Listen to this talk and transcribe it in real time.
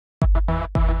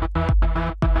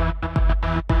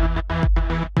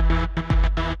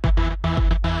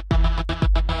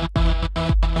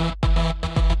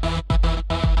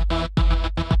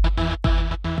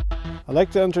I'd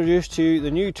like to introduce to you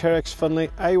the new Terex Finlay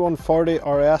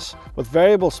I-140RS with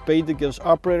variable speed that gives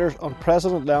operators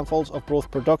unprecedented levels of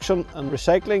both production and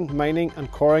recycling, mining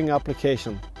and quarrying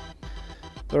application.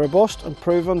 The robust and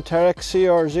proven Terex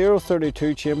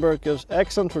CR032 chamber gives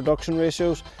excellent reduction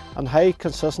ratios and high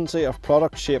consistency of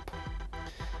product shape.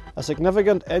 A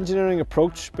significant engineering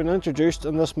approach being introduced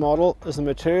in this model is the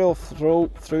material flow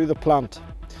through the plant.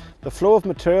 The flow of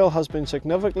material has been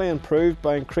significantly improved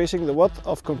by increasing the width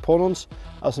of components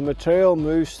as the material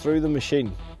moves through the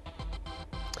machine.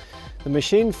 The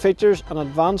machine features an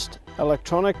advanced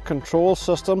electronic control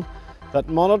system that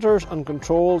monitors and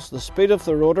controls the speed of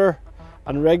the rotor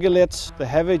and regulates the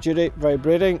heavy-duty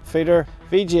vibrating feeder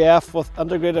VGF with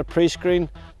integrated pre-screen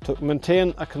to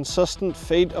maintain a consistent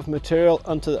feed of material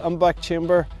into the impact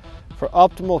chamber for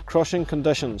optimal crushing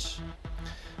conditions.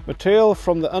 Material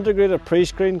from the integrated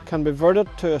pre-screen can be diverted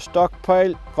to a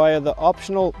stockpile via the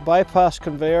optional bypass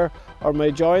conveyor or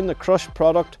may join the crushed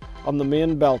product on the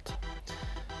main belt.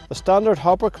 The standard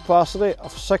hopper capacity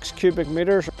of 6 cubic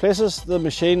metres places the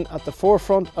machine at the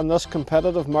forefront in this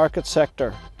competitive market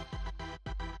sector.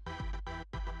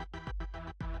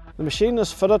 The machine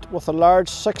is fitted with a large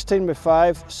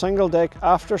 16x5 single deck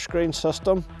after screen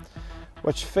system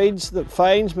which feeds the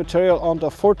fines material onto a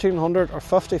 1400 or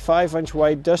 55-inch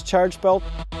wide discharge belt.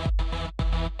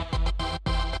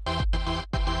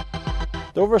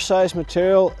 The oversized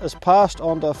material is passed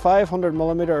onto a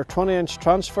 500mm or 20-inch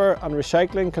transfer and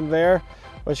recycling conveyor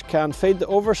which can feed the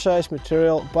oversized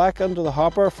material back into the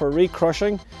hopper for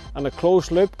recrushing in a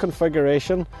closed loop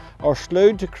configuration or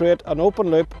slewed to create an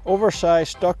open loop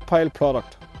oversized stockpile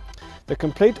product. The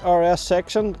complete RS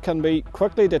section can be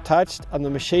quickly detached and the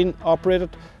machine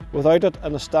operated without it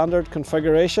in a standard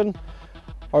configuration,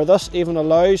 or this even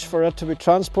allows for it to be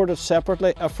transported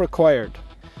separately if required.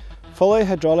 Fully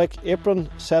hydraulic apron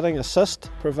setting assist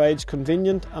provides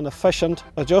convenient and efficient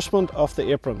adjustment of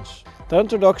the aprons. The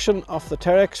introduction of the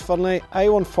Terex Finlay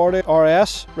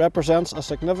I-140RS represents a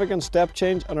significant step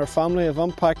change in our family of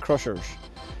impact crushers.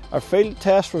 Our field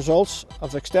test results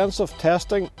of extensive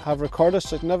testing have recorded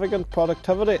significant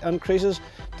productivity increases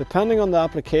depending on the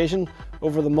application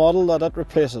over the model that it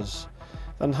replaces.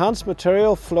 The enhanced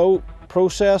material flow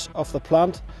process of the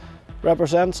plant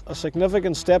represents a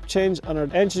significant step change in our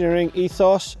engineering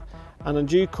ethos and in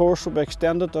due course will be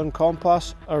extended to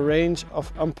encompass a range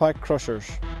of impact crushers.